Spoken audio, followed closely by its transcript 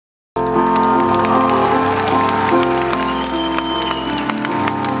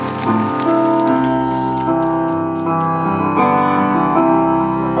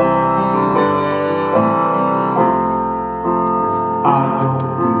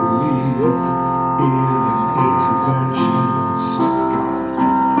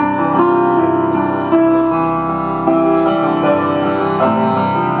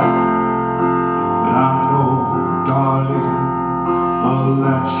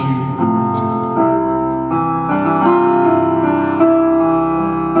you do.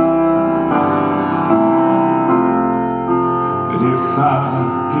 But if I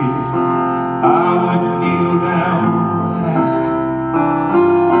did, I would kneel down and ask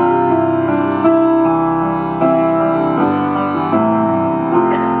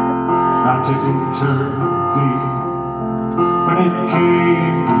not to intervene when it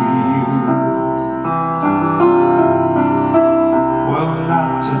came to you. Well,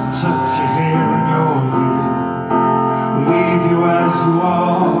 not to touch your hair in your head, leave you as you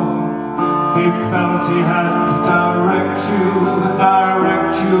are. They felt he had to direct you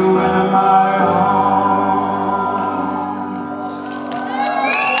into my arms,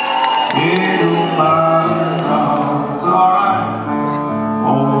 into my arms. All right,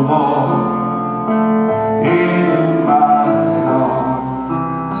 oh Lord, into my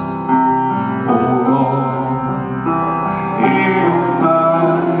arms, oh Lord, into my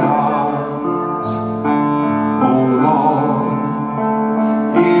arms, oh Lord,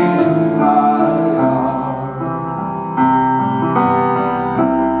 into my arms.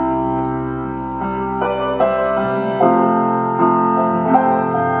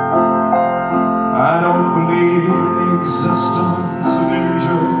 I don't believe in the existence of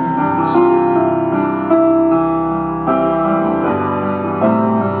angels,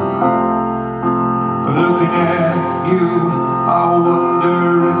 but looking at you, I wonder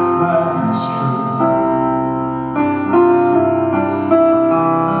if that's true.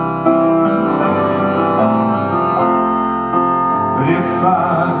 But if I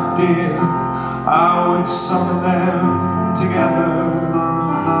did, I would summon them together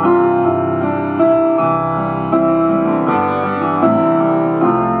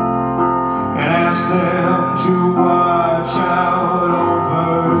and ask them to watch out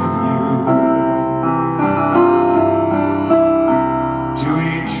over you, to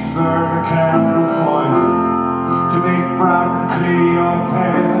each burn a candle for you, to make bright and clear your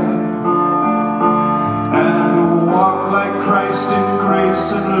path, and to walk like Christ in grace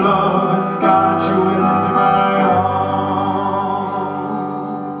and love and guide you into my arms,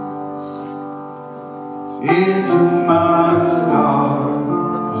 into my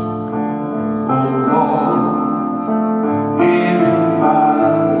arms, oh Lord, into my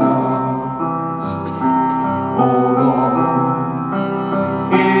arms, oh Lord,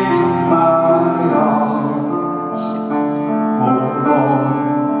 into my arms, oh Lord,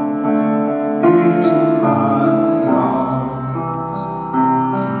 into my arms.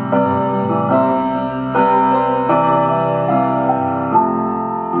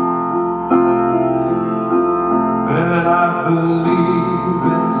 But I believe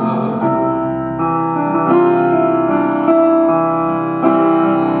in love,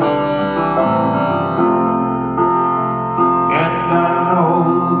 and I know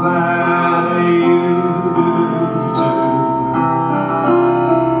that you do too.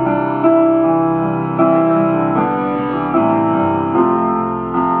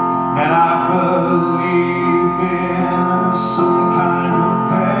 And I believe in some kind of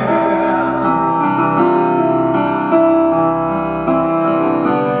path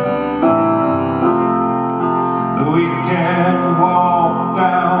that we can walk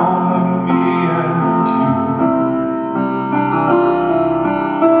down, and me and you.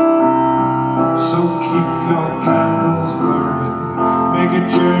 So keep your candles burning, make a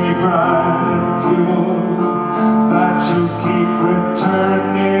journey bright